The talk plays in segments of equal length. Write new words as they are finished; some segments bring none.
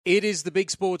It is the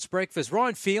Big Sports Breakfast.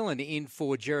 Ryan Phelan in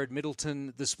for Jared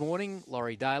Middleton this morning.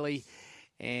 Laurie Daly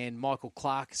and Michael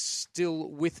Clark still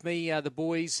with me, the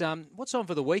boys. What's on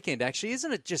for the weekend, actually?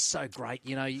 Isn't it just so great?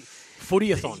 You know,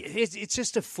 Footy-a-thon. It's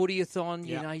just a footy-a-thon.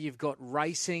 Yep. You know, you've got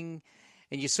racing.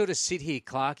 And you sort of sit here,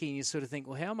 Clarky, and you sort of think,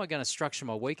 well, how am I going to structure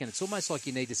my weekend? It's almost like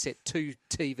you need to set 2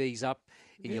 TVs up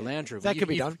in your lounge room. That could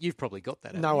be done. You've probably got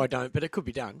that. No, I don't, but it could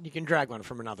be done. You can drag one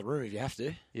from another room if you have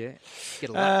to. Yeah, get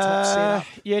a laptop set up.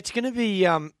 Yeah, it's going to be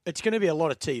a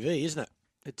lot of TV, isn't it?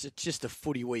 It's just a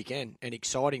footy weekend and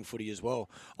exciting footy as well.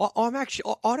 I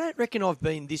don't reckon I've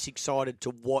been this excited to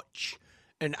watch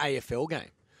an AFL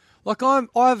game. Like I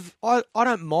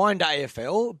don't mind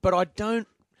AFL, but I don't.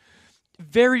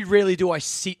 Very rarely do I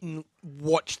sit and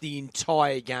watch the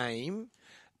entire game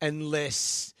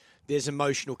unless there's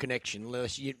emotional connection,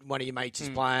 unless one of your mates is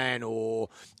playing, or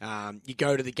you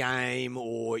go to the game,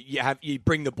 or you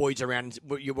bring the boys around.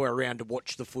 You were around to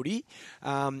watch the footy,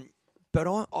 but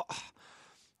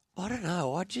I don't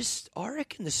know. I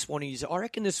reckon the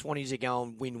Swannies are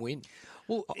going win-win.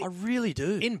 Well, I really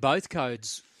do. In both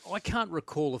codes, I can't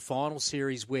recall a final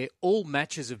series where all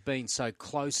matches have been so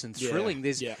close and thrilling.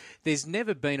 There's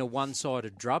never been a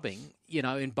one-sided drubbing, you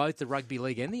know, in both the rugby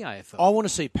league and the AFL. I want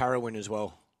to see Para win as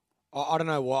well. I don't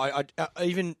know why.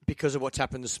 Even because of what's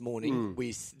happened this morning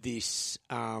with this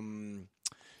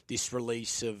this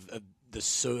release of the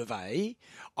survey,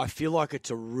 I feel like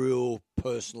it's a real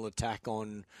personal attack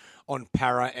on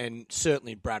Para and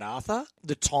certainly Brad Arthur,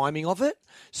 the timing of it.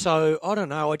 So, I don't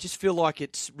know. I just feel like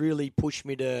it's really pushed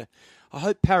me to... I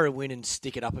hope Para win and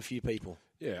stick it up a few people.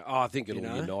 Yeah, I think it'll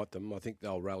unite them. I think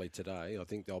they'll rally today. I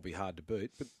think they'll be hard to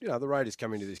beat. But, you know, the Raiders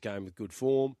come into this game with good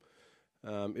form.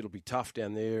 It'll be tough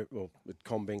down there at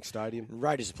CommBank Stadium.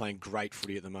 Raiders are playing great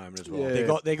footy at the moment as well.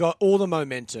 Yeah. They got all the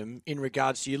momentum in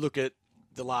regards to, you look at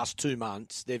the last 2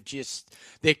 months,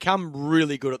 they've come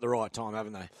really good at the right time,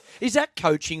 haven't they? Is that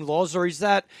coaching, Loz, or is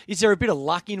there a bit of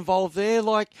luck involved there?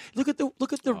 Like, look at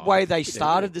the way they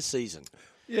started the season.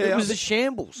 Yeah, it was a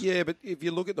shambles. Yeah, but if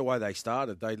you look at the way they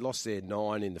started, they lost their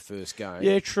 9 in the first game.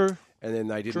 Yeah, true. And then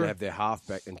they didn't have their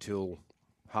halfback until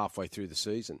halfway through the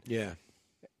season. Yeah.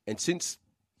 And since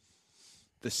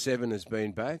the 7 has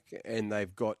been back and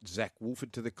they've got Zach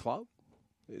Wolford to the club,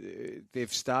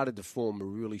 they've started to form a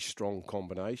really strong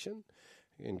combination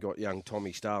and got young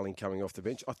Tommy Starling coming off the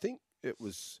bench. I think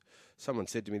someone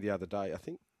said to me the other day, I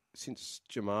think since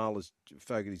Jamal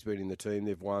Fogarty's been in the team,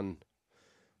 they've won,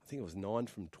 I think it was 9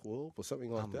 from 12 or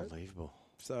something like that. Unbelievable.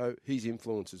 So his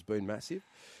influence has been massive.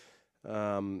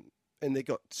 And they've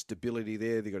got stability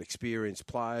there. They've got experienced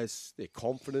players. They're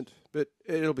confident. But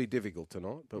it'll be difficult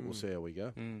tonight, but we'll see how we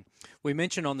go. We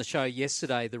mentioned on the show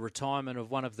yesterday the retirement of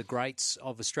one of the greats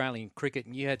of Australian cricket,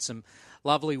 and you had some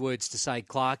lovely words to say,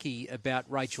 Clarkey,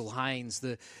 about Rachael Haynes,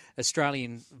 the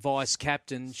Australian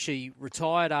vice-captain. She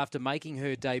retired after making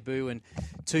her debut in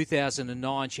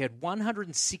 2009. She had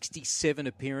 167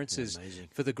 appearances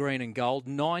for the green and gold,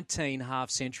 19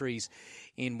 half-centuries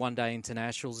in one-day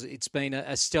internationals. It's been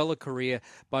a stellar career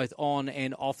both on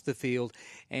and off the field,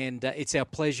 and it's our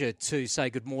pleasure to say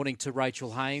good morning to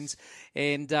Rachael Haynes.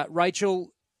 And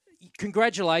Rachael,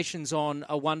 congratulations on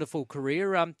a wonderful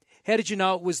career. How did you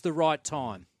know it was the right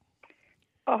time?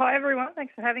 Oh, hi everyone.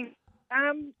 Thanks for having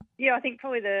me. I think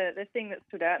probably the thing that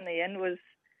stood out in the end was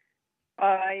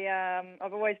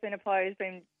I've always been a player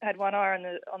who's had one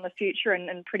eye on the future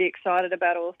and pretty excited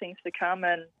about all the things to come.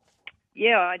 And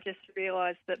I just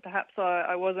realised that perhaps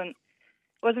I wasn't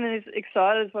as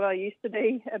excited as what I used to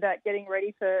be about getting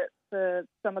ready for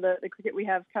some of the cricket we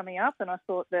have coming up. And I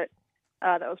thought that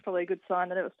that was probably a good sign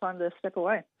that it was time to step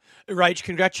away. Rach,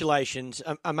 congratulations.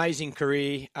 Amazing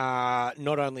career.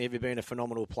 Not only have you been a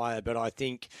phenomenal player, but I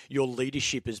think your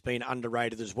leadership has been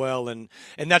underrated as well. And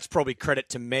that's probably credit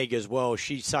to Meg as well.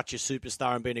 She's such a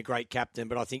superstar and been a great captain,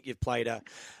 but I think you've played a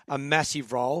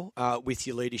massive role with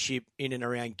your leadership in and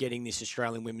around getting this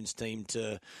Australian women's team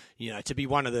to be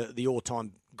one of the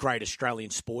all-time great Australian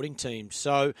sporting teams.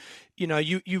 So,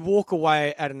 you walk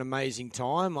away at an amazing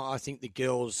time. I think the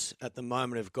girls at the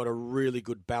moment have got a really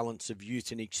good balance of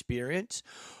youth and experience.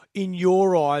 In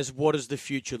your eyes, what does the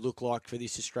future look like for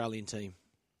this Australian team?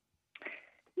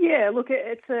 Yeah, look,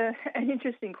 it's an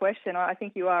interesting question. I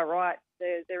think you are right.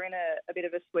 They're in a bit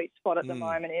of a sweet spot at the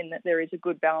moment in that there is a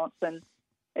good balance, and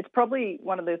it's probably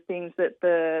one of the things that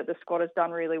the squad has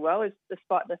done really well is,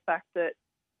 despite the fact that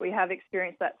we have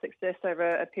experienced that success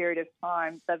over a period of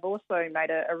time, they've also made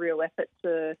a real effort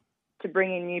to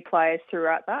bring in new players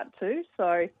throughout that too. So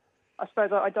I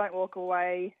suppose I don't walk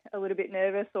away a little bit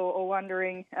nervous or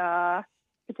wondering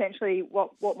potentially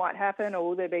what might happen, or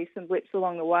will there be some blips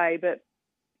along the way. But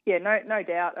no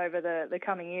doubt over the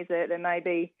coming years there may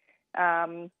be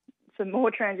some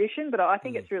more transition, but I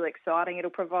think it's really exciting.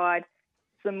 It'll provide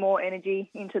some more energy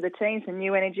into the team, some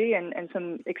new energy and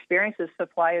some experiences for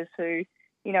players who,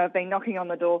 have been knocking on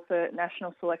the door for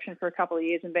national selection for a couple of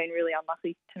years and been really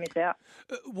unlucky to miss out.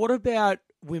 What about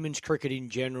women's cricket in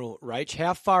general, Rach?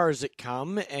 How far has it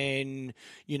come? And,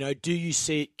 do you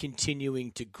see it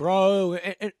continuing to grow?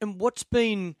 And what's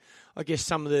been, I guess,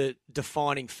 some of the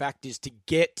defining factors to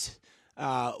get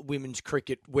women's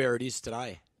cricket where it is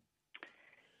today?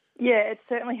 Yeah, it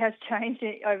certainly has changed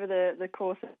over the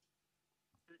course of,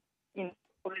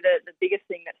 probably the biggest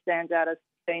thing that stands out has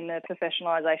been the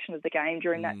professionalisation of the game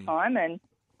during that time, and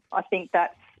I think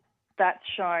that's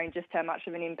shown just how much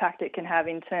of an impact it can have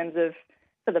in terms of,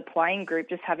 for the playing group,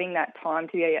 just having that time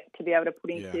to be able to put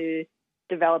into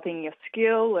developing your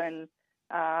skill and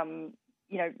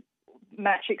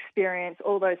match experience,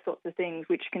 all those sorts of things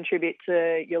which contribute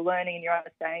to your learning and your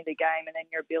understanding of the game, and then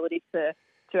your ability to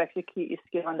execute your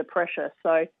skill under pressure.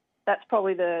 So that's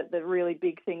probably the really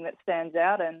big thing that stands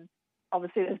out. And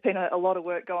obviously there's been a lot of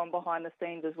work going behind the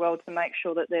scenes as well to make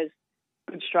sure that there's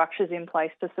good structures in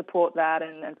place to support that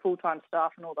and full-time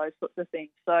staff and all those sorts of things.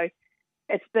 So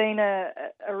it's been a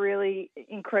really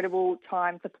incredible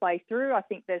time to play through. I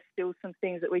think there's still some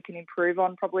things that we can improve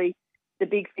on. Probably the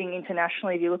big thing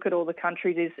internationally, if you look at all the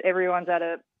countries, is everyone's at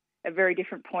a very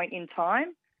different point in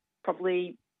time.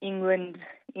 Probably England,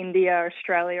 India,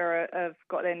 Australia have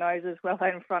got their noses well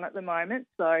out in front at the moment.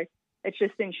 So it's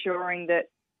just ensuring that,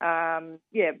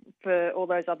 for all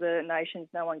those other nations,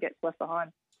 no one gets left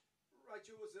behind.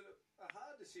 Rachel, was it a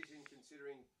hard decision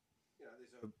considering,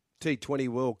 there's a T20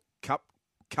 World Cup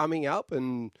coming up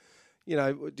and,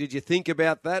 did you think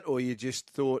about that or you just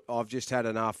thought, I've just had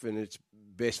enough and it's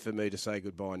best for me to say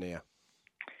goodbye now?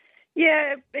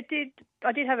 Yeah, it did.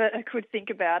 I did have a good think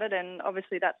about it, and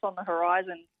obviously that's on the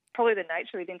horizon. Probably the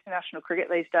nature with international cricket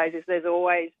these days is there's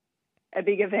always a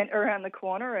big event around the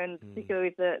corner, and particularly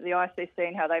with the ICC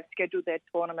and how they've scheduled their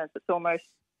tournaments, it's almost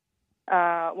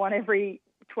one every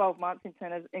 12 months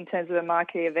in terms of a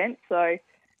marquee event. So,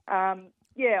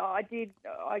 I did,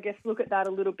 I guess, look at that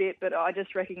a little bit, but I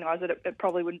just recognise that it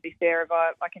probably wouldn't be fair if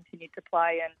I continued to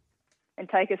play and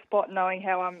take a spot knowing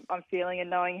how I'm feeling and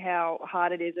knowing how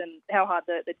hard it is and how hard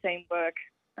the team work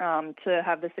to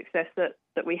have the success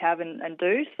that we have and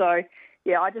do. So,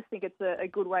 I just think it's a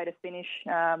good way to finish,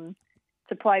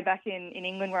 to play back in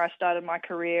England where I started my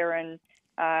career and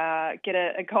get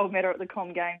a gold medal at the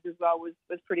Com Games as well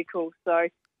was pretty cool. So,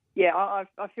 I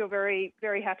feel very,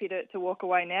 very happy to walk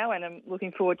away now, and I'm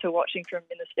looking forward to watching from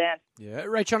in the stands. Yeah,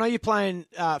 Rach, I know you're playing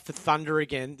for Thunder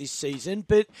again this season,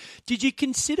 but did you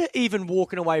consider even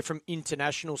walking away from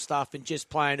international stuff and just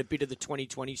playing a bit of the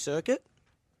 2020 circuit?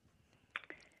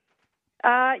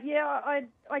 I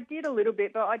did a little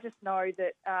bit, but I just know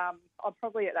that I'm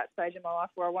probably at that stage in my life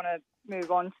where I want to move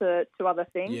on to other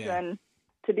things and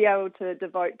to be able to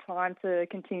devote time to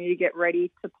continue to get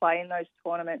ready to play in those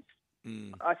tournaments.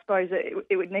 I suppose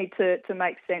it would need to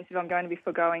make sense if I'm going to be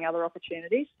foregoing other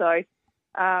opportunities. So,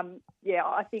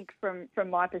 I think from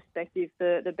my perspective,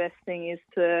 the best thing is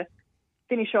to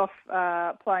finish off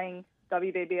playing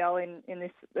WBBL in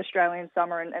this Australian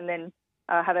summer and then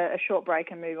have a short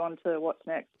break and move on to what's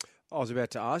next. I was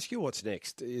about to ask you what's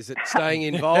next. Is it staying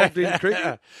involved in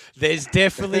cricket? There's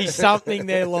definitely something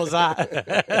there, Loza.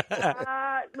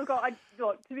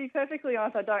 Look, to be perfectly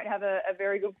honest, I don't have a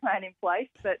very good plan in place.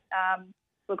 But,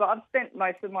 I've spent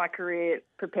most of my career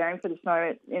preparing for this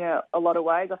moment in a lot of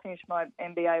ways. I finished my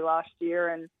MBA last year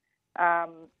and,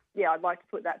 I'd like to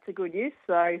put that to good use.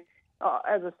 So,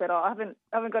 as I said, I haven't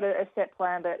got a set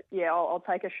plan, but, I'll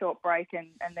take a short break and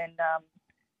then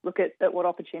look at what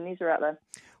opportunities are out there.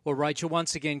 Well, Rachel,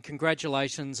 once again,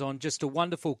 congratulations on just a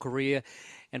wonderful career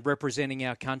and representing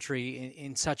our country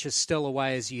in such a stellar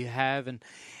way as you have. And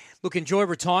look, enjoy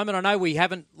retirement. I know we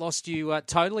haven't lost you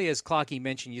totally. As Clarkie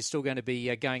mentioned, you're still going to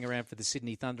be going around for the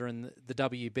Sydney Thunder and the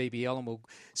WBBL, and we'll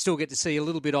still get to see a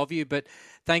little bit of you. But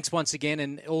thanks once again,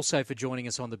 and also for joining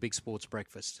us on the Big Sports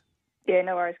Breakfast. Yeah,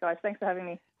 no worries, guys. Thanks for having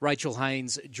me. Rachael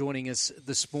Haynes joining us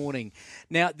this morning.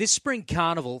 Now, this spring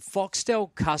carnival,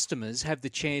 Foxtel customers have the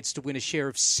chance to win a share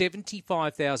of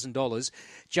 $75,000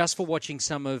 just for watching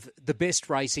some of the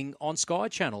best racing on Sky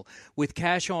Channel, with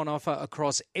cash on offer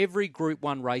across every Group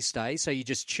 1 race day. So you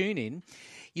just tune in,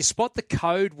 you spot the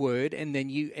code word, and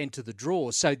then you enter the draw.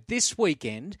 So this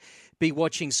weekend, be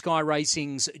watching Sky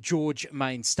Racing's George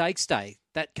Main Stakes Day.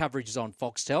 That coverage is on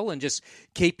Foxtel, and just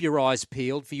keep your eyes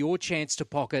peeled for your chance to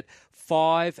pocket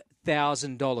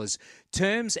 $1,000.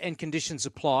 Terms and conditions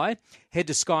apply. Head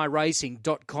to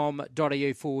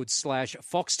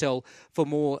skyracing.com.au/Foxtel for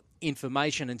more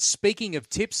information. And speaking of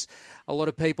tips, a lot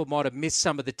of people might have missed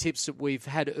some of the tips that we've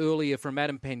had earlier from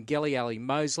Adam Pengelly, Ali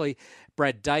Mosley,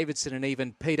 Brad Davidson, and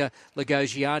even Peter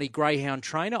Lagosiani, Greyhound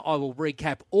trainer. I will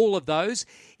recap all of those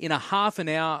in a half an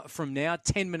hour from now,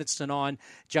 10 minutes to 9,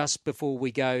 just before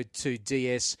we go to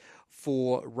DS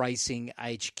for Racing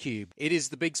HQ. It is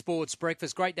the Big Sports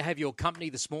Breakfast. Great to have your company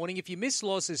this morning. If you missed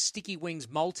Loz's Sticky Wings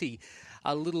Multi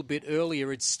a little bit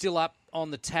earlier, it's still up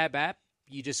on the Tab app.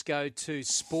 You just go to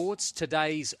Sports,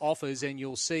 Today's Offers, and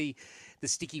you'll see the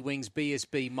Sticky Wings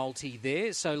BSB Multi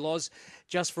there. So, Loz,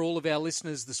 just for all of our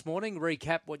listeners this morning,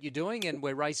 recap what you're doing, and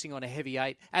we're racing on a heavy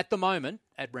 8 at the moment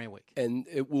at Randwick. And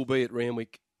it will be at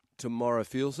Randwick tomorrow,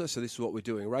 Fielder. So this is what we're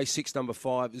doing. Race 6, number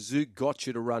 5, Zoo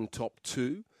Gotcha to run top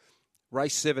 2.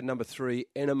 Race 7, number 3,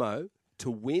 Enemo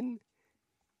to win.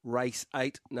 Race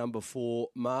 8, number 4,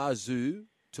 Marzu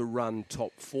to run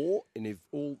top 4. And if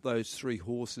all those 3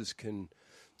 horses can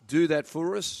do that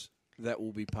for us, that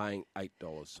will be paying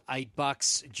 $8.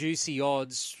 $8, juicy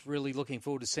odds. Really looking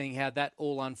forward to seeing how that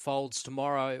all unfolds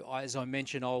tomorrow. As I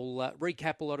mentioned, I'll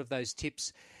recap a lot of those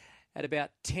tips at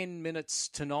about 10 minutes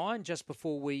to 9, just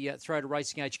before we throw to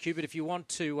Racing HQ. But if you want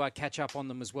to catch up on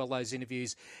them as well, those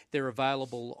interviews, they're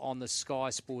available on the Sky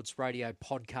Sports Radio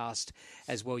podcast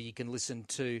as well. You can listen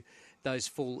to those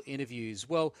full interviews.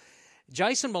 Well,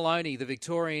 Jason Moloney, the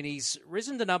Victorian, he's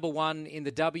risen to number 1 in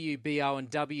the WBO and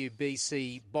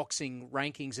WBC boxing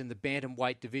rankings in the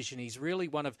bantamweight division. He's really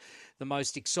one of the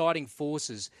most exciting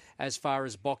forces as far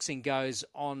as boxing goes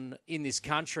on in this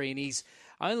country, and he's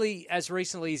only as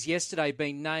recently as yesterday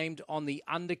been named on the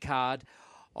undercard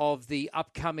of the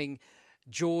upcoming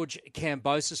George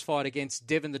Kambosos fight against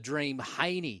Devin the Dream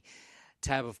Haney.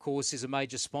 Tab, of course, is a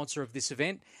major sponsor of this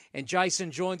event. And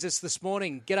Jason joins us this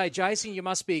morning. G'day, Jason. You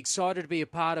must be excited to be a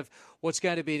part of what's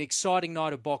going to be an exciting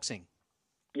night of boxing.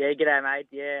 Yeah, g'day, mate.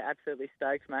 Yeah, absolutely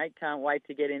stoked, mate. Can't wait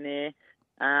to get in there,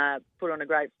 put on a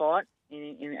great fight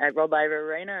at Rob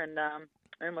Laver Arena and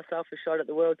earn myself a shot at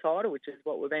the world title, which is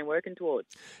what we've been working towards.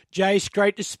 Jace,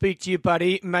 great to speak to you,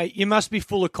 buddy. Mate, you must be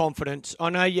full of confidence. I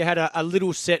know you had a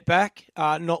little setback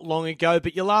not long ago,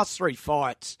 but your last 3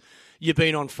 fights, you've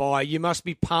been on fire. You must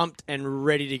be pumped and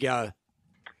ready to go.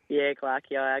 Yeah, Clark,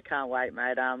 yeah, I can't wait,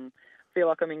 mate. Feel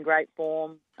like I'm in great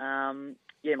form.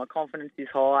 My confidence is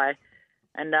high.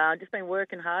 And just been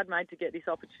working hard, mate, to get this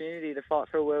opportunity to fight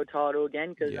for a world title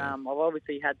again, because I've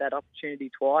obviously had that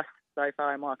opportunity twice so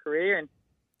far in my career, and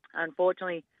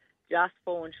unfortunately just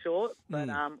fallen short. But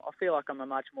I feel like I'm a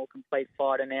much more complete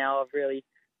fighter now. I've really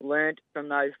learnt from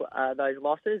those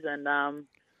losses, and I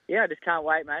just can't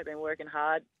wait, mate. Been working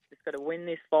hard. Just got to win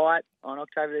this fight on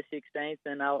October the 16th,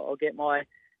 and I'll get my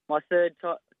third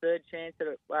chance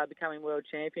at becoming world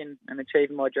champion and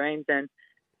achieving my dreams, and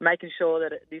making sure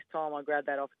that at this time I grab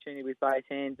that opportunity with both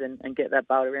hands and get that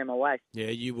belt around my waist. Yeah,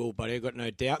 you will, buddy. I've got no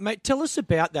doubt. Mate, tell us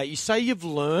about that. You say you've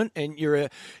learned and you're a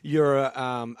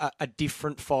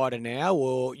different fighter now,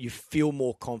 or you feel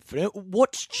more confident.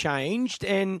 What's changed,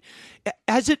 and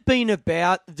has it been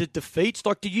about the defeats?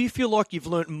 Like, do you feel like you've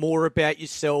learned more about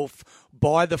yourself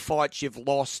by the fights you've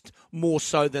lost more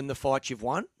so than the fights you've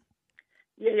won?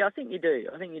 Yeah, I think you do.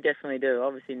 I think you definitely do.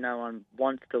 Obviously, no one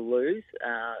wants to lose.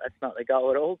 That's not the goal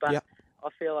at all. But I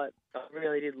feel like I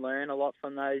really did learn a lot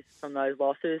from those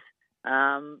losses.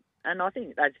 And I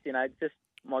think that's just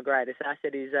my greatest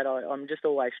asset is that I'm just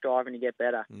always striving to get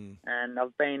better. And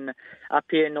I've been up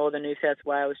here in northern New South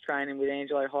Wales training with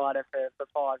Angelo Hyder for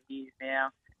 5 years now,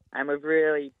 and we've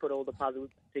really put all the puzzles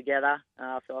together.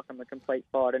 I feel like I'm a complete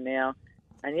fighter now,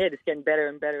 and just getting better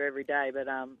and better every day. But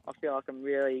I feel like I'm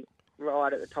really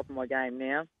right at the top of my game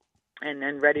now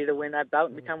and ready to win that belt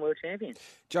and become world champion.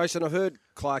 Jason, I've heard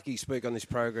Clarkey speak on this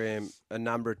program a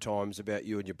number of times about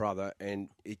you and your brother, and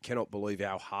he cannot believe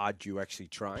how hard you actually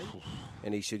train.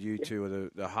 And he said you two are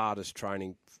the hardest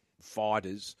training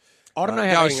fighters. I don't know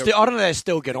how they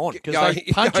still get on, because they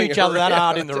punch each other that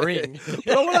hard in the ring.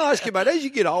 But I want to ask you, mate, as you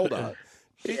get older,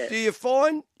 do you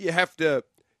find you have to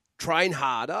train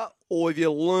harder, or have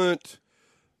you learnt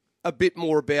a bit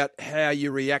more about how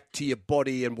you react to your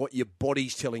body and what your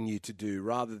body's telling you to do,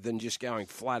 rather than just going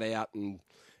flat out and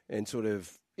sort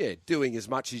of doing as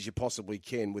much as you possibly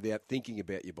can without thinking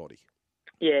about your body?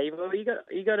 Yeah, well, you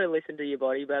got to listen to your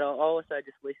body, but I also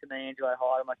just listen to Angelo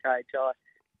Hyder, my coach.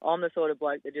 I'm the sort of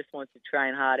bloke that just wants to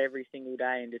train hard every single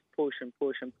day and just push and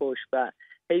push and push. But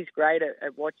he's great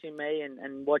at watching me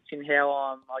and watching how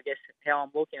I'm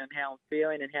looking and how I'm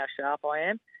feeling and how sharp I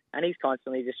am. And he's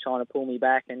constantly just trying to pull me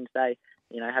back and say,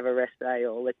 have a rest day,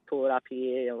 or let's pull it up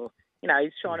here, or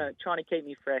he's trying to keep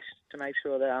me fresh to make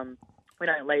sure that we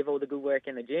don't leave all the good work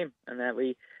in the gym and that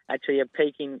we actually are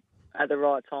peaking at the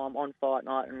right time on fight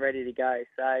night and ready to go.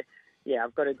 So, yeah,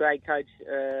 I've got a great coach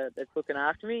that's looking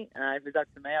after me. If it's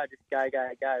up to me, I just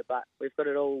go. But we've got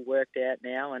it all worked out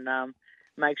now and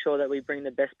make sure that we bring the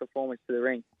best performance to the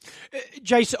ring.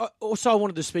 Jason, also I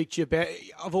wanted to speak to you about,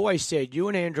 I've always said, you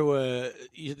and Andrew are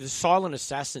the silent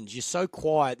assassins. You're so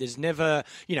quiet. There's never,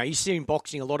 you see in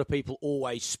boxing a lot of people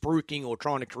always spruiking or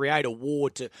trying to create a war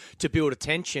to build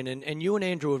attention, and you and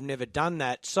Andrew have never done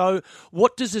that. So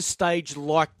what does a stage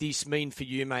like this mean for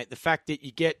you, mate? The fact that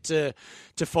you get to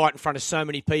fight in front of so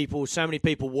many people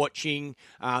watching,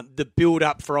 the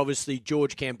build-up for obviously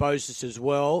George Kambosos as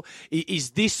well.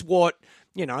 Is this what...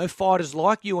 fighters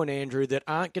like you and Andrew that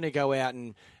aren't going to go out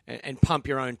and pump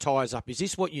your own tyres up. Is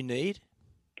this what you need?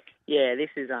 Yeah, this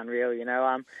is unreal.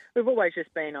 We've always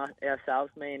just been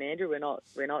ourselves, me and Andrew. We're not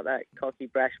that cocky,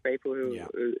 brash people who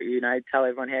tell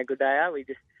everyone how good they are. We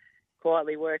just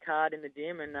quietly work hard in the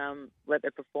gym and let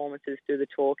the performances do the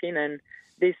talking. And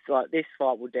this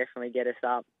fight will definitely get us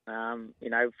up.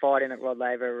 Fighting at Rod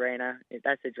Laver Arena,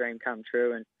 that's a dream come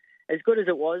true. And as good as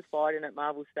it was fighting at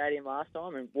Marvel Stadium last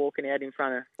time and walking out in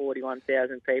front of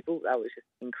 41,000 people, that was just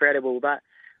incredible. But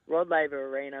Rod Laver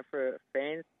Arena, for a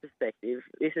fan's perspective,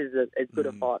 this is as good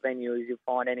a fight venue as you'll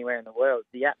find anywhere in the world.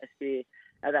 The atmosphere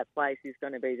at that place is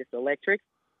going to be just electric.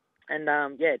 And,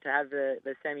 to have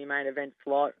the semi-main event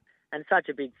slot and such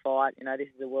a big fight, this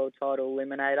is a world title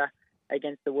eliminator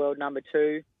against the world number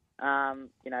 2.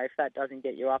 If that doesn't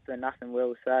get you up, then nothing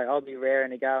will. So I'll be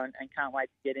raring to go and can't wait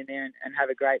to get in there and have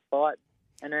a great fight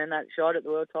and earn that shot at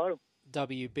the world title.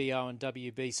 WBO and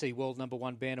WBC world number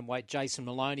 1 bantamweight Jason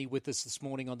Moloney with us this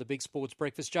morning on the Big Sports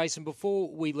Breakfast. Jason, before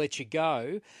we let you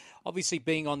go, obviously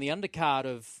being on the undercard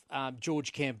of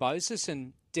George Kambosos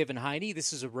and Devin Haney,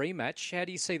 this is a rematch. How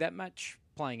do you see that match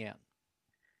playing out?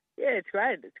 Yeah, it's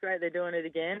great. It's great they're doing it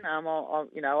again.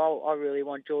 I really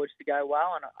want George to go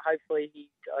well, and hopefully he,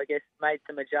 made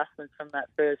some adjustments from that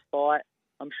first fight.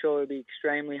 I'm sure he'll be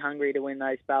extremely hungry to win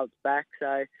those belts back.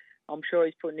 So I'm sure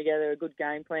he's putting together a good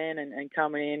game plan and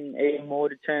coming in even more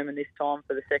determined this time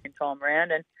for the second time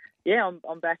round. And yeah,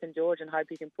 I'm backing George and hope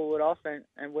he can pull it off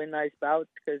and win those belts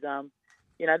because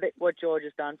what George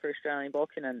has done for Australian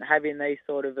boxing and having these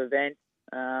sort of events.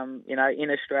 In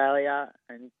Australia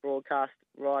and broadcast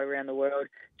right around the world.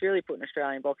 It's really putting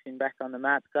Australian boxing back on the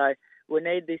map. So we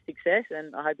need this success,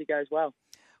 and I hope it goes well.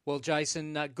 Well,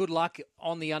 Jason, good luck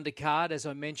on the undercard. As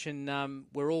I mentioned,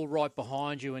 we're all right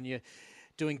behind you, and you're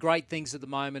doing great things at the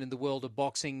moment in the world of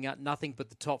boxing. Nothing but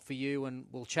the top for you, and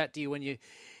we'll chat to you when you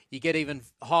get even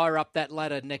higher up that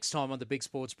ladder next time on the Big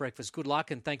Sports Breakfast. Good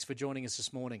luck, and thanks for joining us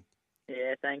this morning.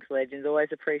 Yeah, thanks, legends. Always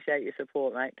appreciate your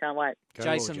support, mate. Can't wait.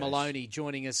 Jason Moloney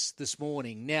joining us this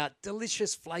morning. Now,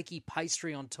 delicious flaky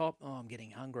pastry on top. Oh, I'm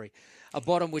getting hungry. A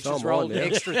bottom which is rolled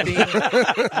extra thin.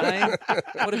 Hey?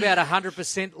 What about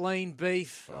 100% lean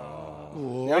beef?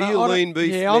 Are you lean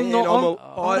beef? Yeah, I'm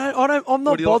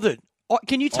not bothered.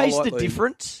 Can you taste the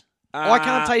difference? I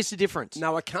can't taste the difference.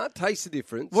 No, I can't taste the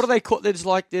difference. What do they call? There's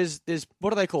what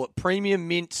do they call it? Premium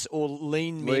mince or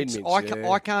lean mince?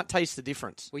 I can't taste the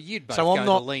difference. Well, you'd both go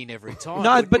to lean every time.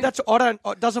 No, but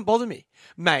it doesn't bother me,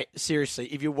 mate. Seriously,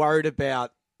 if you're worried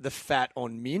about the fat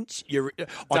on mince,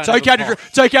 it's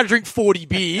okay to drink 40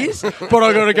 beers, but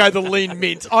I got to go the lean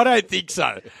mince. I don't think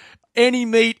so. Any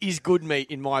meat is good meat,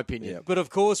 in my opinion. Yeah. But, of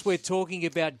course, we're talking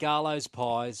about Garlo's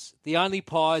pies, the only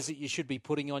pies that you should be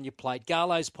putting on your plate.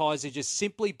 Garlo's pies are just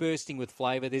simply bursting with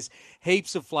flavour. There's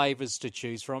heaps of flavours to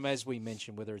choose from, as we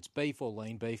mentioned, whether it's beef or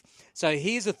lean beef. So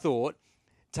here's a thought.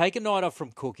 Take a night off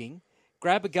from cooking.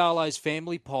 Grab a Garlo's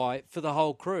family pie for the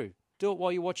whole crew. Do it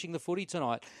while you're watching the footy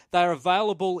tonight. They're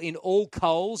available in all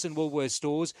Coles and Woolworths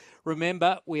stores.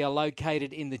 Remember, we are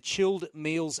located in the chilled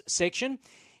meals section.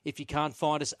 If you can't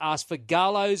find us, ask for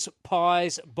Garlo's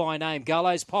Pies by name.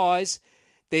 Garlo's Pies,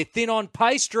 they're thin on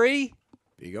pastry.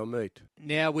 Big on meat.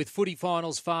 Now, with footy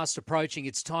finals fast approaching,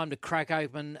 it's time to crack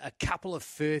open a couple of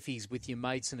furfies with your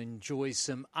mates and enjoy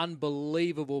some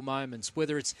unbelievable moments.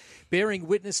 Whether it's bearing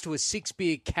witness to a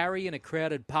 6-beer carry in a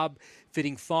crowded pub,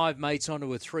 fitting 5 mates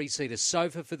onto a 3-seater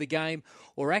sofa for the game,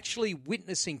 or actually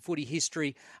witnessing footy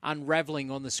history unravelling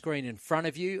on the screen in front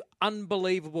of you,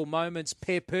 unbelievable moments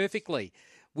pair perfectly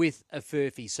with a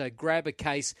furphy. So grab a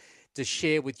case to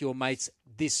share with your mates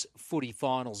this footy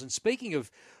finals. And speaking of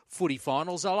footy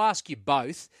finals, I'll ask you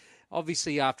both.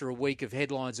 Obviously, after a week of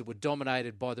headlines that were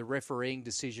dominated by the refereeing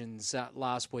decisions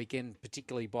last weekend,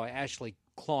 particularly by Ashley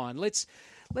Klein, let's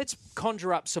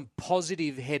conjure up some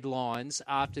positive headlines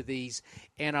after these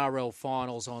NRL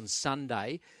finals on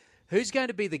Sunday. Who's going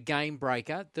to be the game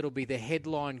breaker that'll be the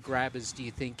headline grabbers, do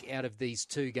you think, out of these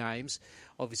two games?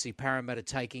 Obviously, Parramatta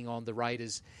taking on the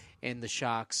Raiders and the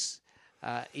Sharks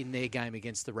in their game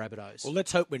against the Rabbitohs. Well,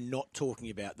 let's hope we're not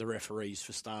talking about the referees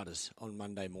for starters on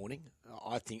Monday morning.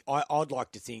 I think I'd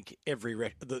like to think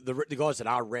the guys that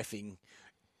are reffing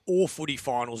all footy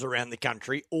finals around the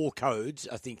country, all codes,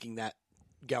 are thinking that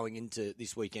going into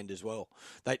this weekend as well.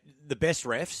 The best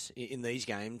refs in these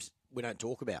games we don't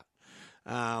talk about.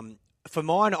 For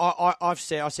mine, I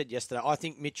said yesterday, I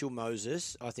think Mitchell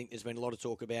Moses, I think there's been a lot of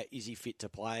talk about, is he fit to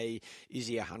play? Is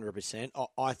he 100%?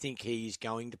 I think he's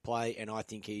going to play, and I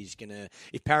think he's going to,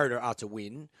 if Parramatta are to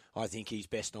win, I think he's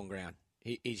best on ground.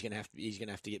 He's going to have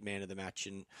to get man of the match,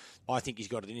 and I think he's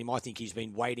got it in him. I think he's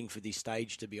been waiting for this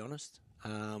stage, to be honest.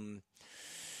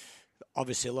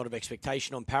 Obviously, a lot of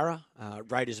expectation on Para.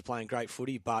 Raiders are playing great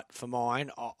footy, but for mine,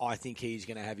 I think he's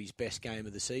going to have his best game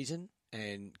of the season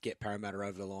and get Parramatta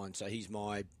over the line. So he's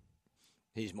my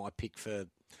pick for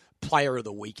player of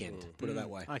the weekend. Put it that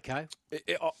way. Okay.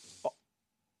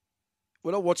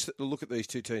 When I look at these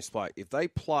two teams play, if they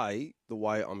play the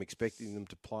way I'm expecting them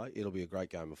to play, it'll be a great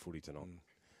game of footy tonight.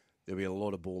 There'll be a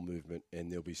lot of ball movement,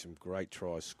 and there'll be some great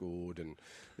tries scored, and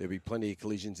there'll be plenty of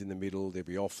collisions in the middle. There'll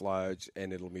be offloads,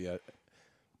 and it'll be a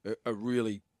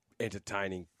really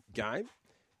entertaining game.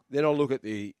 Then I'll look at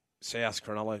the South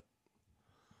Cronulla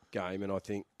game, and I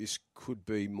think this could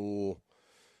be more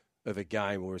of a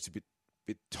game where it's a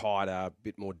bit tighter, a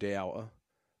bit more dour.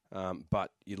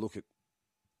 But you look at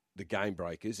the game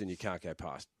breakers, and you can't go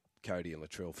past Cody and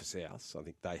Latrell for South. So I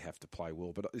think they have to play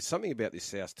well. But there's something about this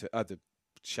the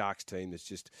Sharks team that's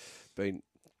just been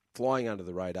flying under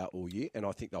the radar all year, and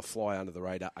I think they'll fly under the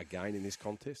radar again in this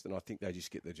contest, and I think they just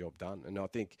get the job done. And I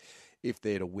think if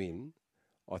they're to win,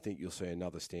 I think you'll see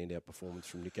another standout performance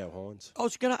from Nicho Hynes. I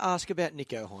was going to ask about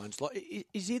Nicho Hynes. Like,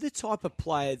 is he the type of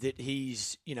player that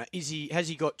has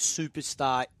he got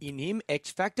superstar in him,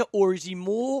 X factor, or is he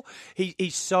more?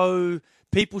 He's so.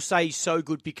 People say he's so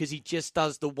good because he just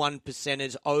does the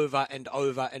 1%ers over and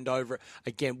over and over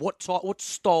again. What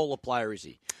style of player is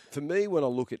he? For me, when I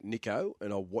look at Nicho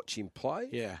and I watch him play,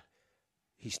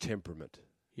 his temperament.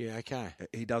 Yeah, okay.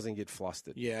 He doesn't get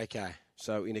flustered. Yeah, okay.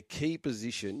 So in a key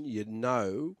position,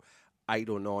 8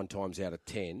 or 9 times out of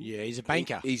 10. Yeah, he's a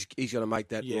banker. He's going to make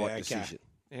that right decision.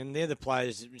 And they're the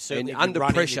players. Certainly, and under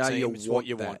pressure, you want what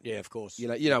you want. Yeah, of course. You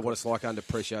know what it's like under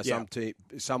pressure. Yeah.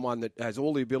 Someone that has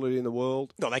all the ability in the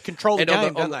world. No, they control the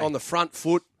game, don't they? On the front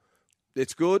foot,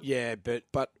 it's good. Yeah,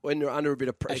 but when you're under a bit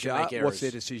of pressure, what's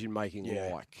their decision making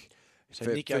like? So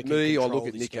for me, I look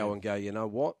at Nicho and go, you know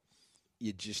what?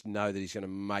 You just know that he's going to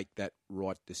make that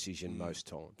right decision most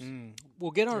times. We'll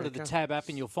get onto the Tab app,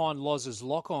 and you'll find Loz's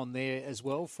lock on there as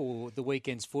well for the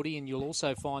weekend's footy, and you'll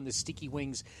also find the Sticky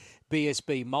Wings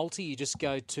BSB multi. You just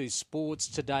go to Sports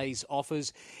Today's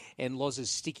offers, and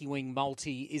Loz's Sticky Wing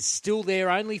multi is still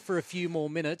there, only for a few more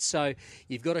minutes. So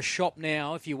you've got to shop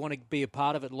now if you want to be a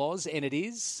part of it, Loz, and it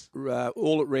is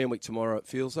all at Randwick tomorrow. It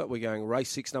feels like we're going race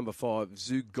 6, number 5.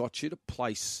 Zoo Gotcha to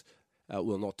place,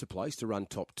 to run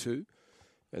top 2.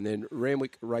 And then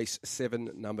Randwick race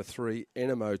 7, number 3,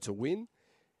 Enemo to win.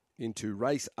 Into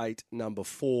race 8, number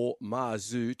 4,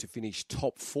 Marzu to finish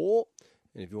top 4.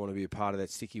 And if you want to be a part of that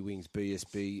Sticky Wings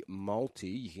BSB multi,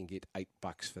 you can get $8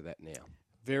 for that now.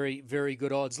 Very, very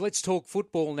good odds. Let's talk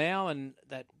football now, and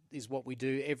that is what we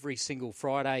do every single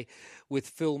Friday with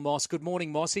Phil Moss. Good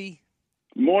morning, Mossy.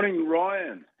 Morning,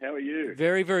 Ryan. How are you?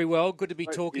 Very, very well. Good to be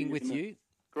talking with you.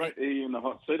 Great to hear you in the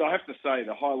hot seat. I have to say,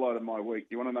 the highlight of my week,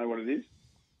 do you want to know what it is?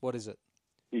 What is it?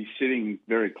 He's sitting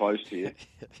very close to you.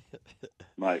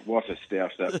 Mate, what a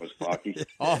stoush that was, Clarky.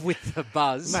 Oh, with the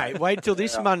buzz. Mate, wait till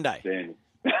this Monday.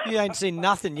 You ain't seen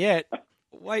nothing yet.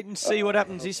 Wait and see what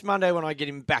happens this Monday when I get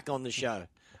him back on the show.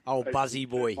 Oh, buzzy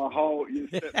boy. You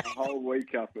set my whole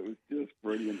week up. It was just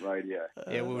brilliant radio.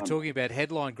 Yeah, we were talking about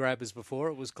headline grabbers before.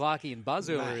 It was Clarkey and Buzz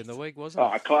earlier in the week,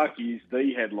 wasn't it? Clarkey is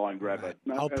the headline grabber.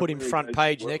 No, I'll put him front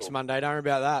page next Monday. Don't worry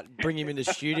about that. Bring him in the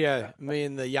studio. Me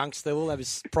and the youngster will have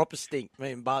a proper stink.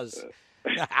 Me and Buzz.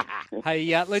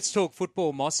 Hey, let's talk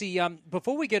football, Mossy.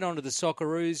 Before we get on to the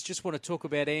Socceroos, just want to talk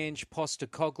about Ange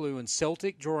Postecoglou and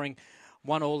Celtic drawing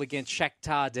 1-1 against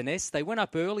Shakhtar Donetsk. They went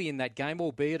up early in that game,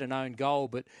 albeit an own goal,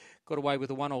 but got away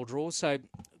with a 1-1 draw. So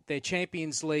their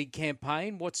Champions League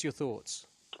campaign, what's your thoughts?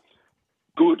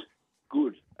 Good.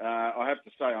 I have to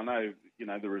say, I know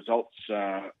the results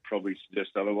probably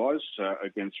suggest otherwise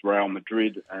against Real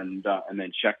Madrid and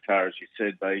then Shakhtar, as you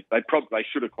said, they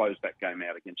should have closed that game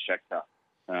out against Shakhtar.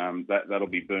 That'll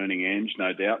be burning Ange,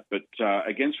 no doubt. But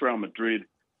against Real Madrid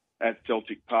at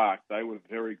Celtic Park, they were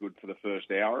very good for the first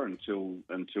hour until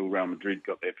Real Madrid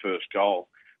got their first goal.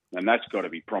 And that's got to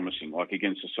be promising, like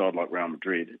against a side like Real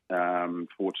Madrid,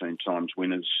 14 times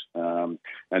winners. And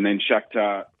then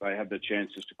Shakhtar, they had the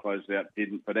chances to close it out,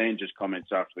 didn't. But Ange's comments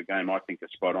after the game, I think, are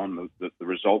spot on. The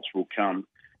results will come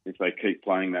if they keep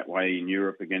playing that way in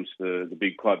Europe against the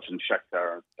big clubs. And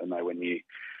Shakhtar, and they were near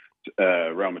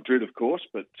Real Madrid, of course.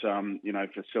 But,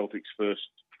 for Celtic's first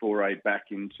foray back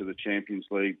into the Champions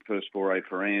League, first foray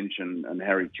for Ange and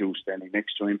Harry Kewell standing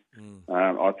next to him,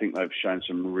 I think they've shown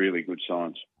some really good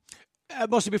signs.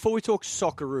 Mossy, before we talk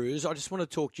Socceroos, I just want to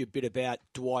talk to you a bit about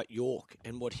Dwight Yorke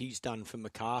and what he's done for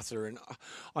Macarthur. And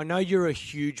I know you're a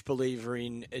huge believer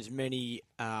in as many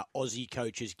Aussie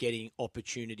coaches getting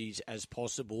opportunities as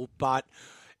possible, but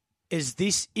is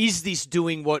this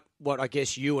doing what I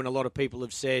guess you and a lot of people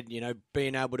have said,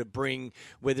 being able to bring,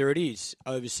 whether it is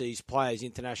overseas players,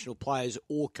 international players,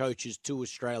 or coaches to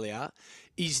Australia?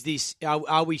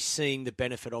 Are we seeing the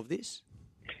benefit of this?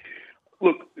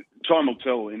 Look, time will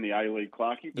tell in the A-League,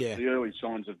 Clarkie, but Yeah. the early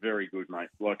signs are very good, mate.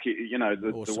 Like,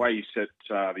 the way you set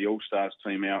the All-Stars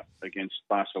team out against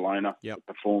Barcelona, the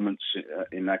performance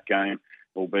in that game,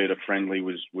 albeit a friendly,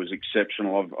 was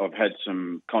exceptional. I've had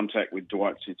some contact with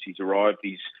Dwight since he's arrived.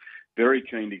 He's very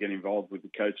keen to get involved with the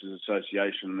Coaches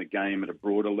Association and the game at a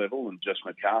broader level than just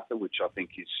Macarthur, which I think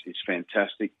is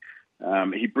fantastic.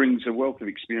 He brings a wealth of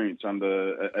experience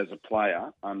as a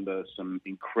player under some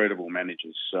incredible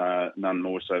managers, none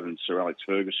more so than Sir Alex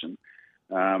Ferguson.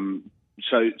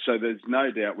 So there's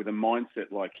no doubt with a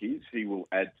mindset like his, he will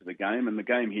add to the game, and the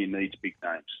game here needs big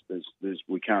names.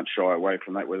 We can't shy away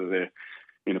from that, whether they're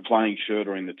in a playing shirt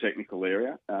or in the technical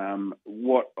area.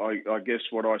 What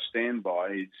I stand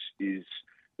by is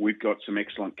we've got some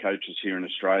excellent coaches here in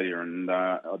Australia, and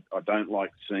I don't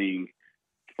like seeing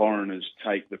foreigners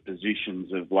take the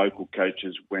positions of local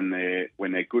coaches when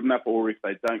they're good enough, or if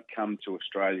they don't come to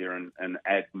Australia and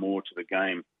add more to the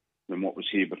game than what was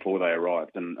here before they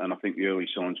arrived. And I think the early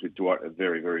signs with Dwight are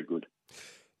very, very good.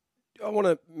 I want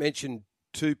to mention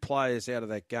two players out of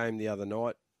that game the other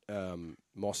night,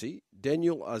 Mossy.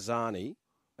 Daniel Azani,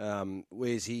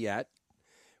 where's he at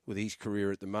with his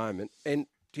career at the moment? And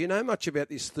do you know much about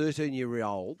this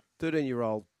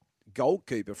 13-year-old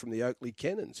goalkeeper from the Oakley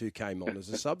Cannons who came on as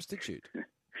a substitute?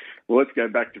 Well, let's go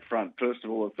back to front. First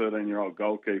of all, a 13-year-old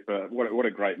goalkeeper. What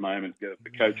a great moment. The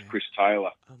coach, Chris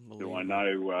Taylor, who I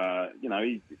know,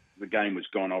 the game was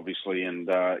gone, obviously, and,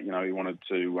 he wanted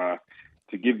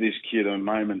to give this kid a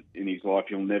moment in his life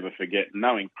he'll never forget.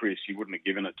 Knowing Chris, he wouldn't have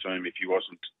given it to him if he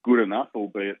wasn't good enough,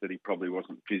 albeit that he probably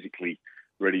wasn't physically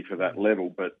ready for that level.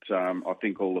 But I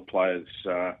think all the players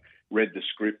read the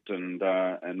script and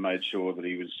made sure that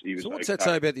he was. So what's okay. that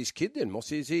say about this kid then,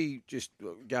 Mossy? Is he just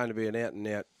going to be an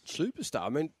out-and-out superstar? I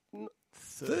mean,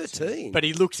 13. But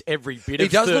he looks every bit he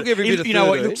of does look every bit of 13. You know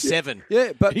what? He looks 7.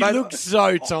 Yeah, but he looks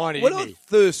so tiny, when doesn't I he?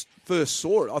 first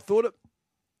saw it, I thought it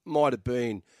might have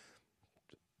been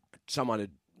someone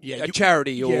had Yeah, a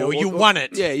charity or you won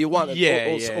it. Yeah, you won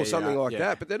it or something like yeah.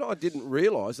 that. But then I didn't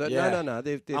realise that. Yeah. No,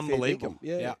 they're unbelievable.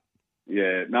 Yeah.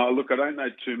 Yeah. No, look, I don't know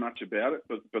too much about it,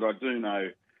 but I do know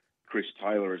Chris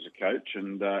Taylor as a coach,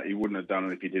 and he wouldn't have done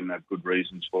it if he didn't have good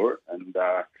reasons for it. And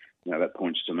that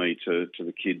points to me to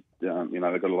the kid. They've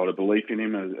got a lot of belief in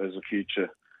him as a future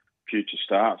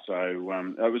star. So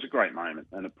it was a great moment,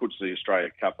 and it puts the Australia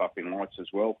Cup up in lights as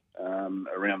well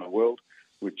around the world,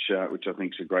 which I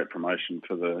think is a great promotion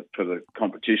for the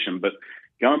competition. But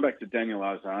going back to Daniel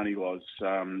Arzani,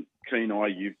 keen eye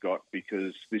you've got,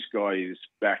 because this guy is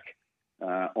back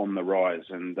on the rise,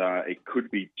 and it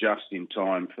could be just in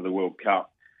time for the World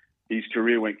Cup. His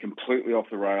career went completely off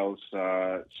the rails,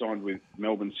 signed with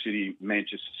Melbourne City.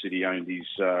 Manchester City owned his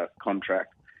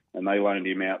contract, and they loaned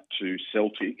him out to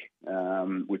Celtic,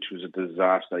 which was a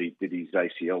disaster. He did his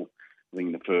ACL, I think,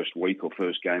 in the first week or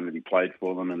first game that he played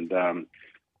for them, and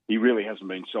he really hasn't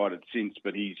been sighted since.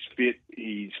 But he's fit,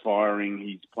 he's firing,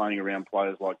 he's playing around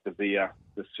players like De Vea,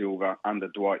 De Silva, under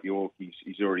Dwight Yorke.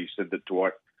 He's already said that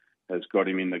Dwight has got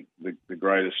him in the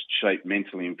greatest shape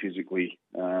mentally and physically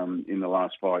in the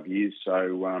last 5 years.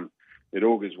 So it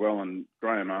augurs well, and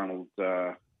Graham Arnold,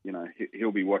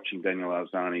 he'll be watching Daniel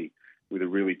Arzani with a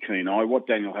really keen eye. What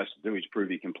Daniel has to do is prove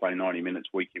he can play 90 minutes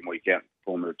week in, week out, and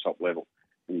perform at a top level.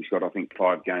 And he's got, I think,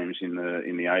 5 games in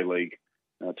the A-League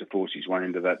to force his way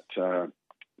into that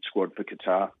squad for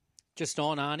Qatar. Just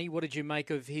on, Arnie, what did you make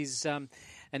of his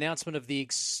announcement of the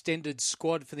extended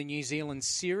squad for the New Zealand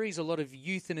series? A lot of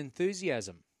youth and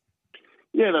enthusiasm.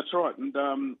 Yeah, that's right. And,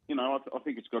 I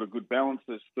think it's got a good balance.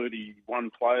 There's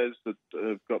 31 players that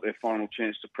have got their final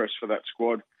chance to press for that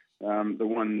squad. The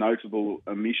one notable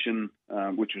omission,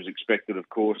 which was expected, of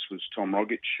course, was Tom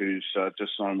Rogic, who's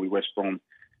just signed with West Brom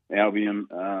Albion.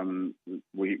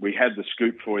 We had the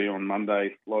scoop for you on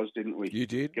Monday, Loz, didn't we? You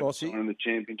did, Aussie. In the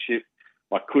championship.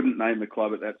 I couldn't name the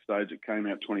club at that stage. It came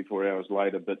out 24 hours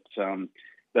later, but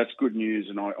that's good news.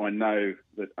 And I know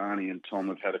that Arnie and Tom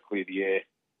have had a clear the air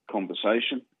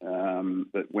conversation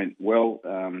that went well.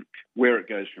 Where it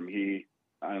goes from here,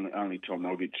 only Tom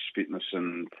Mogic's fitness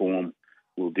and form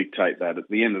will dictate that. At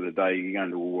the end of the day, you're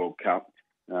going to a World Cup.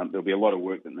 There'll be a lot of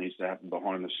work that needs to happen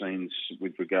behind the scenes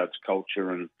with regards to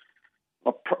culture and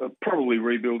probably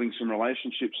rebuilding some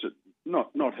relationships that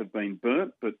not have been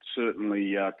burnt, but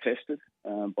certainly tested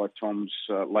by Tom's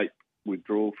late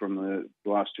withdrawal from the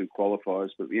last two qualifiers.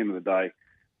 But at the end of the day,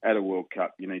 at a World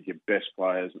Cup, you need your best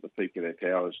players at the peak of their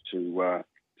powers to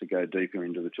go deeper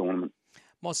into the tournament.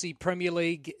 Mossy, Premier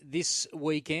League this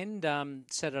weekend,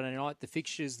 Saturday night, the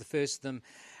fixtures, the first of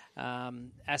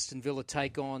them, Aston Villa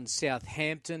take on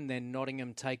Southampton, then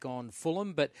Nottingham take on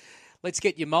Fulham. But let's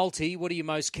get your multi. What are you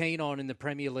most keen on in the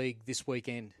Premier League this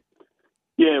weekend?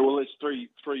 Yeah, well, there's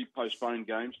three postponed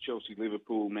games: Chelsea,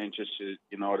 Liverpool, Manchester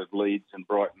United, Leeds, and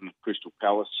Brighton, Crystal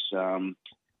Palace.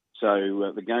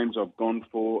 So the games I've gone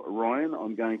for, Ryan,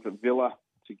 I'm going for Villa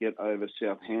to get over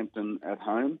Southampton at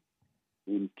home,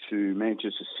 into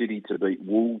Manchester City to beat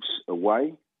Wolves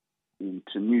away,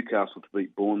 into Newcastle to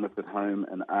beat Bournemouth at home,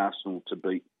 and Arsenal to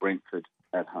beat Brentford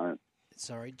at home.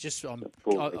 Sorry,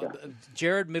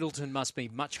 Jared Middleton must be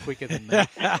much quicker than me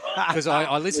because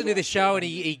I listened to the show and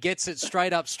he gets it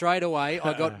straight up straight away.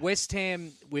 I got West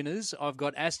Ham winners. I've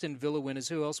got Aston Villa winners.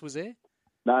 Who else was there?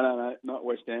 No, not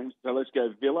West Ham. So let's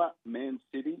go Villa, Man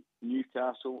City,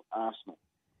 Newcastle, Arsenal.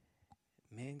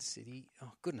 Man City.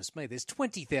 Oh, goodness me. There's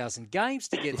 20,000 games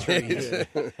to get through here.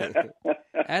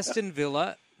 Aston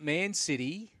Villa, Man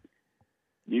City.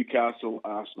 Newcastle,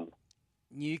 Arsenal.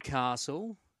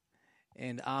 Newcastle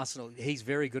and Arsenal. He's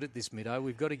very good at this, Middo.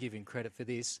 We've got to give him credit for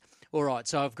this. All right,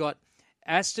 so I've got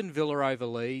Aston Villa over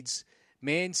Leeds,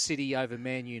 Man City over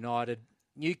Man United,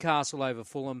 Newcastle over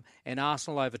Fulham, and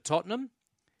Arsenal over Tottenham.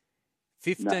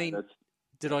 15. No,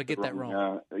 did I get that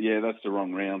wrong? Yeah, that's the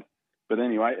wrong round. But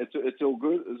anyway, it's all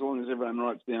good as long as everyone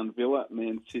writes down Villa,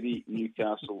 Man City,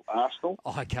 Newcastle, Arsenal.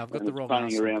 Oh, okay, I've got the wrong paying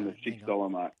Arsenal. Around the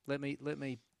 $6 mark. Let me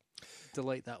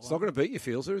delete that one. It's not going to beat you,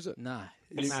 Fields, is it? No.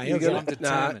 I'm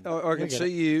determined. I can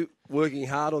see you working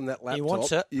hard on that laptop. He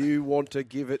wants it. You want to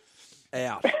give it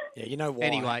out. Yeah, you know why?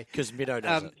 Anyway, because Middo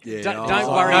does it. Yeah, don't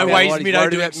worry. No about way is what he's Middo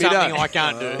worried doing about something Middo. I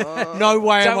can't do. No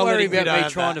way am I Don't worry letting Middo about me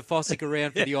have trying that. to fossick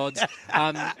around for the odds.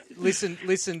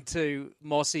 Listen to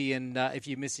Mossy, and if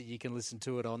you miss it, you can listen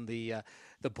to it on the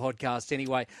podcast.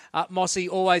 Anyway, Mossy,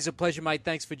 always a pleasure, mate.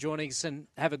 Thanks for joining us, and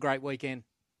have a great weekend.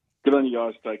 Good on you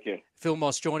guys. Take care. Phil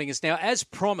Moss joining us now. As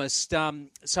promised,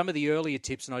 some of the earlier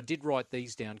tips, and I did write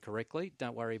these down correctly.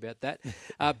 Don't worry about that.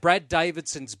 Brad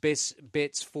Davidson's best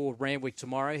bets for Randwick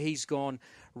tomorrow. He's gone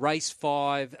race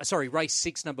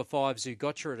 6, number 5,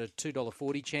 Zugotcha at a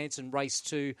 $2.40 chance, and race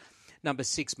 2, number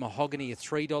 6, Mahogany, a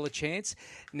 $3 chance.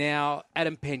 Now,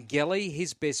 Adam Pengelly,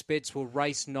 his best bets were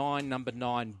race 9, number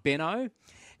 9, Benno,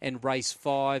 and race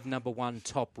 5, number 1,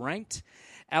 Top Ranked.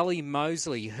 Ali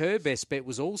Mosley, her best bet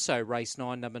was also race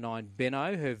 9, number 9,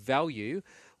 Benno. Her value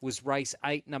was race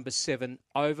 8, number 7,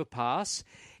 Overpass.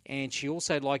 And she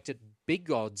also liked it big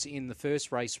odds in the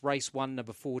first race 1,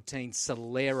 number 14,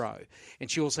 Solero. And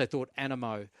she also thought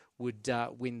Animo would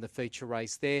win the feature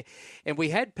race there. And we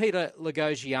had Peter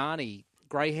Lagogiani,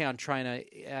 greyhound trainer.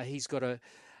 He's got a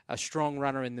strong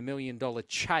runner in the $1 Million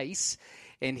Chase.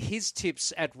 And his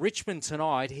tips at Richmond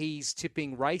tonight, he's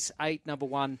tipping race 8, number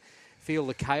 1, Feel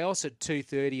the Chaos at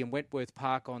 2:30, and Wentworth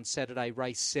Park on Saturday,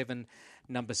 race 7,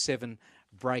 number 7,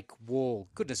 Break Wall.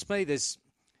 Goodness me, there's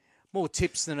more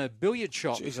tips than a billiard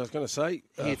shop. Jeez, I was going to say,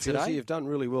 here today. You've done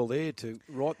really well there to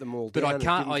write them all but down I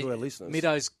can't. and give them to our listeners.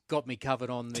 Middo's got me covered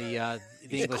on the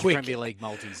English quick. Premier League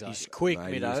multis. He's quick,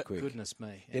 Mate, Middo. he's quick. Goodness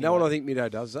me. You know what I think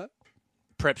Middo does, though?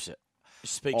 Preps it.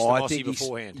 Speaks I to Mossy think he's-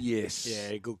 beforehand. Yes.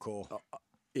 Yeah, good call.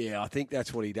 Yeah, I think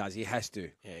that's what he does. He has to.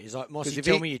 Yeah, he's like, Mossy, 'Cause if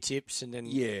tell he- me your tips, and then...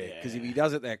 Yeah, because if he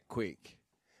does it that quick,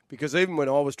 because even when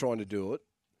I was trying to do it,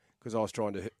 because I was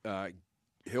trying to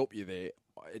help you there,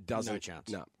 it doesn't. No chance.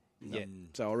 No. Yeah.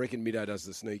 So I reckon Middo does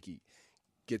the sneaky,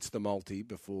 gets the multi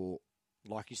before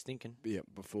Like he's thinking.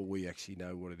 before we actually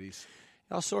know what it is.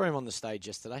 I saw him on the stage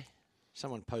yesterday.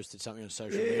 Someone posted something on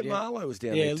social Yeah, media. Marlowe was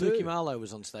down Yeah, there too. Lukey Marlowe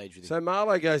was on stage with him. So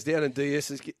Marlowe goes down and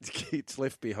DS gets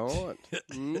left behind.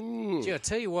 Gee, I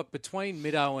tell you what, between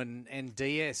Middo and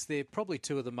DS, they're probably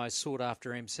two of the most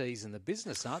sought-after MCs in the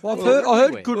business, aren't Well, they? I heard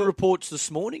Everywhere. good reports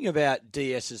this morning about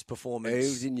DS's performance. He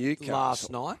was in Newcastle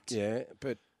last night. Yeah,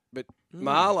 but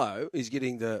Marlowe is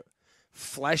getting the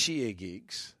flashier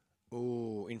gigs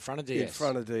Ooh, in front of DS. In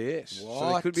front of DS. So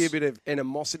What? there could be a bit of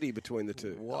animosity between the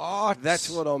two. What? That's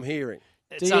what I'm hearing.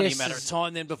 It's only a matter of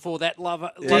time then before that love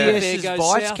DS affair is goes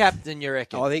vice south. captain, you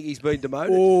reckon? I think he's been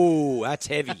demoted. Oh, that's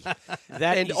heavy.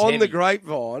 That And is on the heavy.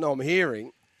 grapevine, I'm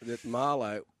hearing that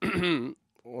Marlowe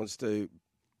wants to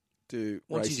do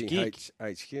Wants his Racing gig.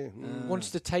 HQ.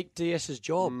 Wants to take DS's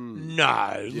job. No,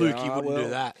 Lukey wouldn't do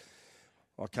that.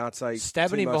 I can't say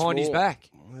Stabbing too him much behind his more. back.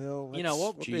 Well, You know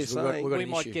what? that's Jeez, they're saying. we've got We an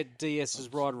might issue. get DS's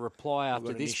right a reply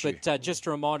after an this, issue. but just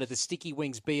a reminder, the Sticky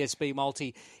Wings BSB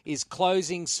Multi is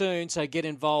closing soon, so get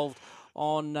involved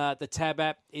on the Tab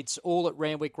app. It's all at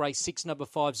Randwick. Race 6, number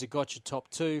 5, Zagotcha, top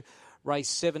 2. Race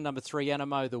 7, number 3,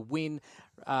 Animo, the win.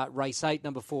 Race 8,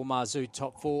 number 4, Marzu,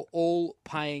 top 4. All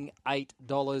paying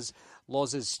 $8.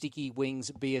 Loz's Sticky Wings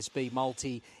BSB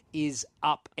Multi is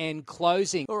up and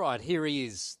closing. All right, here he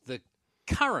is, the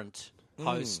current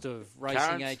host of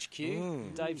Racing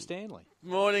HQ, Dave Stanley.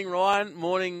 Morning, Ryan.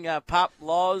 Morning, Pup,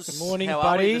 Loz. Good morning, How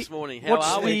buddy. are we this morning? How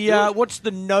are we? What's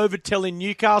the Novotel in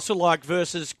Newcastle like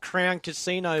versus Crown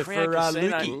Casino Crown for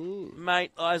Casino. Lukey?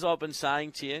 Mate, as I've been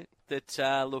saying to you, that,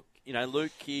 look,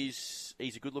 Luke he's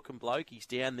a good-looking bloke. He's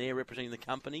down there representing the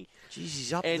company. Jeez,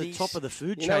 he's up And the he's- top of the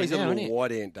food You chain know he's a now, isn't little he?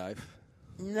 white ant, Dave.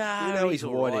 No, You know he's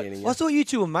all white right. anting. I thought you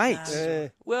two were mates. Yeah.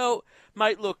 Well,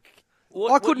 mate, look.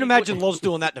 I couldn't imagine Loz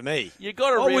doing that to me. You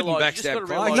got to I wouldn't realise. You just backstab got to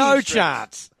Clark. realise No your strengths.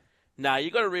 chance. No,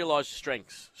 you got to realise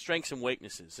strengths and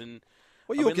weaknesses. And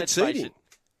Well, I you're mean, let's face conceding. it.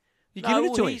 You're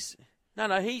giving it to him. he's,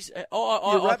 No, he's. You're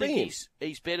I rubbing think him.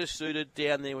 he's better suited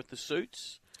down there with the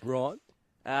suits. Right.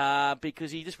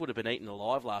 Because he just would have been eaten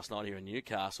alive last night here in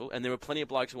Newcastle, and there were plenty of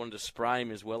blokes who wanted to spray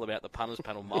him as well about the punters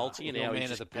panel multi, and You're how a he's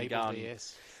man of just the been people, going.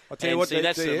 DS. I'll tell you And what, see,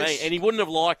 that's to me, and he wouldn't have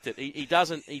liked it. He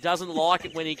doesn't like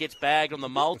it when he gets bagged on the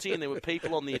multi, and there were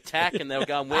people on the attack, and they were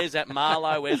going, "Where's that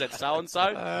Marlowe? Where's that so and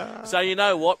so?" So you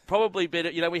know what? Probably better.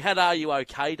 We had Are You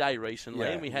OK Day recently,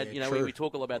 Yeah, and we had yeah, we true.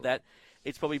 talk all about that.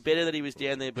 It's probably better that he was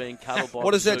down there being cuddled by.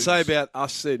 What does that the say Zoots. about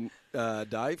us then,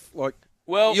 Dave? Like,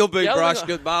 Well, you'll be the other brushed.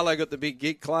 thing- Got Marlowe got the big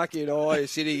gig. Clarky and I are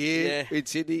sitting here Yeah. in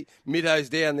Sydney. Middo's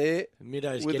down there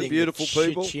Middo's with the getting beautiful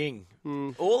people. Ching.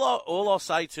 All I'll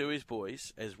say too is,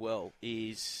 boys, as well,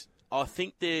 is I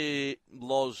think we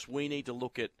need to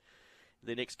look at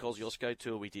the next Kosciuszko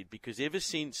tour we did, because ever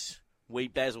since we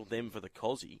dazzled them for the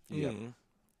Cosy,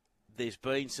 there's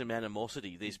been some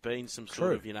animosity. There's been some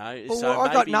sort of, Well, so I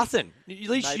got maybe- nothing. At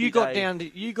least maybe you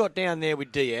got they- down there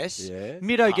with DS. Yeah.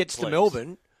 Middo Pup, gets to please.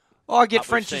 Melbourne. I get Pup, we've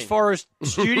French's seen. Forest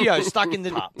Studio stuck in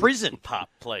the prison. Pup,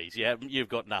 please, you've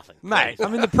got nothing, Mate, Please.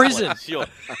 I'm in the prison. Please,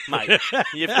 mate,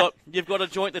 you've got a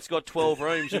joint that's got 12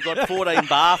 rooms, you've got 14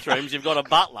 bathrooms, you've got a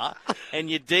butler, and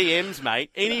your DMs,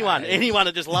 mate. Anyone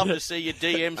would just love to see your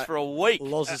DMs for a week.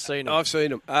 Loz has seen him. I've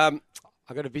seen them.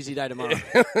 I've got a busy day tomorrow.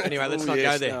 Anyway, let's not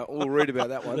go there. No, we'll read about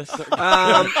that one.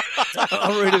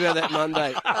 I'll read about that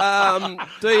Monday.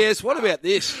 DS, what about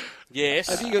this? Yes.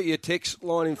 Have you got your text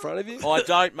line in front of you? I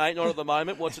don't, mate, not at the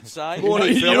moment. What's it say?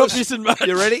 Morning, You're fellas. not missing much.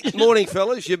 You ready? Morning,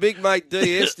 fellas. Your big mate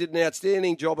DS did an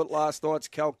outstanding job at last night's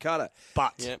Calcutta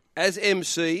But Yep. as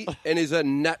MC and is a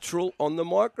natural on the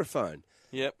microphone.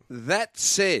 Yep. That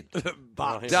said,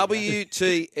 but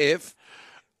WTF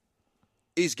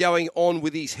is going on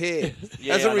with his hair.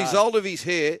 Yeah, As a I know. result of his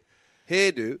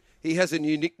hairdo, he has a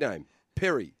new nickname,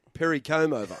 Perry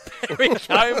Comb Over.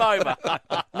 Comb over.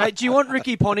 mate, do you want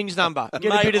Ricky Ponning's number? Get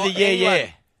Mate, a bit of the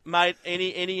anyway, Mate,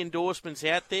 any endorsements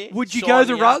out there? Would you Sign go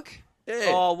the me rug? up.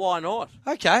 Oh, why not?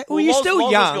 Okay. Well, Well, you're Loz- still Loz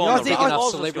has young. gone I the think rug. Enough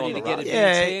Loz has celebrity gone to get the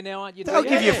advance Yeah. here now, aren't you? they'll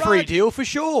give you a Yeah. free deal for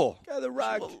sure. Go the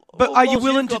rug. But Well, are you Loz,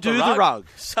 willing you've to got do the rug?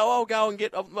 So I'll go and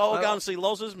go and see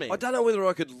Loz's man. I don't know whether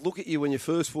I could look at you when you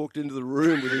first walked into the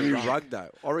room with a new rug, though.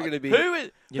 I reckon it'd be Who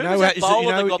was You who know was that is it-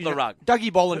 bowler that got you the know- rug?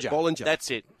 Dougie Bollinger. Bollinger.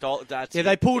 That's it. That's Yeah, it.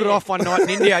 they pulled it off one night in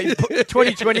India.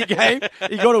 2020 game,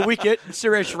 he got a wicket, and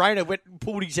Suresh Raina went and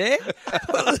pulled his hair.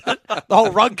 The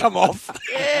whole rug come off.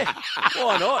 Yeah,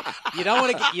 why not? You don't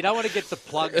want to get the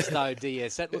plugs though,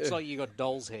 DS. That looks like you got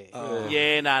doll's hair.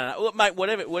 Yeah, no. Look, mate,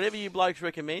 whatever you blokes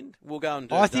recommend, we'll go and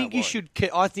do. I it, think don't you worry.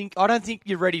 should. I don't think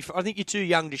you're ready for. I think you're too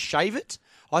young to shave it.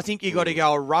 I think you got to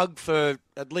go a rug for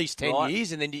at least 10 Right.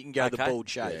 years, and then you can go the Okay. bald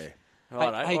shave.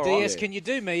 Righto, Hey, all DS, right. can you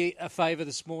do me a favour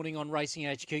this morning on Racing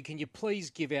HQ? Can you please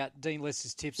give out Dean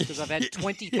Lester's tips? Because I've had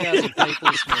 20,000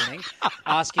 people this morning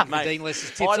asking for Mate, Dean Lester's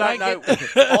tips. I don't know.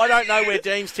 I don't know where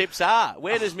Dean's tips are.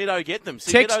 Where does Middo get them?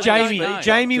 See, Text Middo Jamie. doesn't know.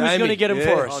 Jamie was going to get them yeah.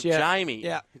 for us. Oh, yeah. Jamie.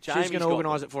 Yeah, she's Jamie's going to got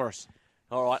organise them. it for us.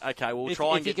 All right, okay, we'll If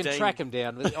try and you get can Dean. track them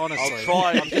down, honestly. I'll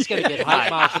try. I'm just going to get hate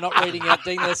mail for not reading out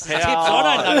Dean Lester's tips.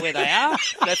 I don't know where they are.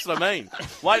 That's what I mean.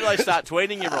 Wait till they start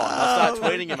tweeting you, Ryan. They'll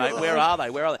start tweeting you, mate. Where are they?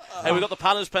 Hey, we've got the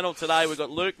punters panel today. We've got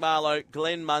Luke Marlowe,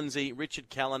 Glenn Munsey, Richard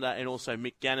Callender, and also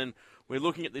Mick Gannon. We're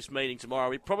looking at this meeting tomorrow.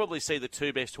 We probably see the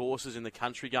two best horses in the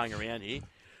country going around here.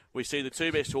 We see the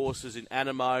two best horses in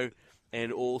Animo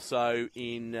and also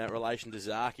in relation to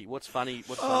Zaki. What's funny?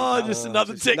 Just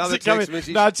another text message.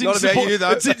 No, it's Not in about support, you,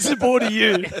 though. It's in support of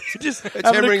you. Just It's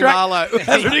Henry Marlowe.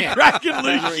 having a crack at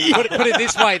Lukey. Put it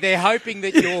this way, they're hoping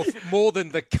that you're more than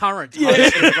the current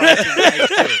host of Racing Day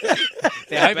 2.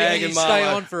 They're hoping that you stay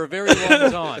on for a very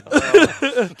long time.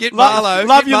 Get Marlowe.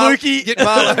 Love you, Lukey. Get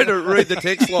Marlowe to read the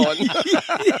text line.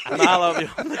 Marlo will be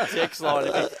on the text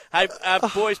line. Hey,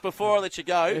 boys, before I let you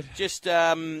go, just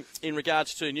in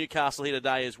regards to Newcastle here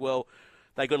today as well,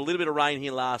 they got a little bit of rain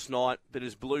here last night, but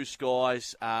it's blue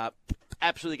skies.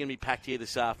 Absolutely going to be packed here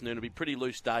this afternoon. It'll be a pretty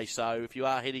loose day, so if you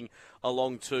are heading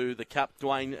along to the Cup,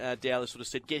 Dwayne Dowler sort of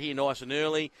said, get here nice and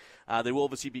early. There will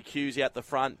obviously be queues out the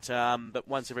front, but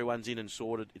once everyone's in and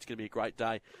sorted, it's going to be a great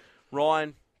day.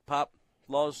 Ryan, Pup,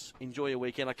 Loz, enjoy your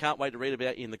weekend. I can't wait to read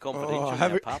about you in the confidential.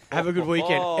 Have a good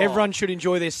weekend. Everyone should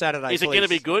enjoy their Saturday. Is it going to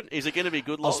be good? Is it going to be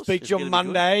good, Loz? I'll speak to you on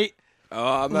Monday.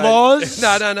 Oh, mate. Loz? No.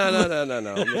 I'm not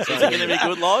Is it saying going to be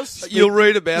good, Loz? You'll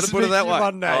read about it, put it that way.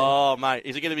 Monday. Oh, mate,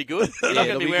 is it going to be good? You're not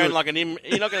going to be wearing like you're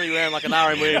not going to be wearing like an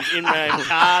RM Imran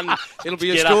Khan. It'll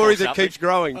be a story that keeps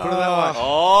growing, put it that way.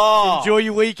 Oh, Enjoy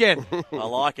your weekend. I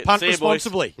like it. Punt See you, boys.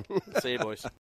 responsibly. See you, boys.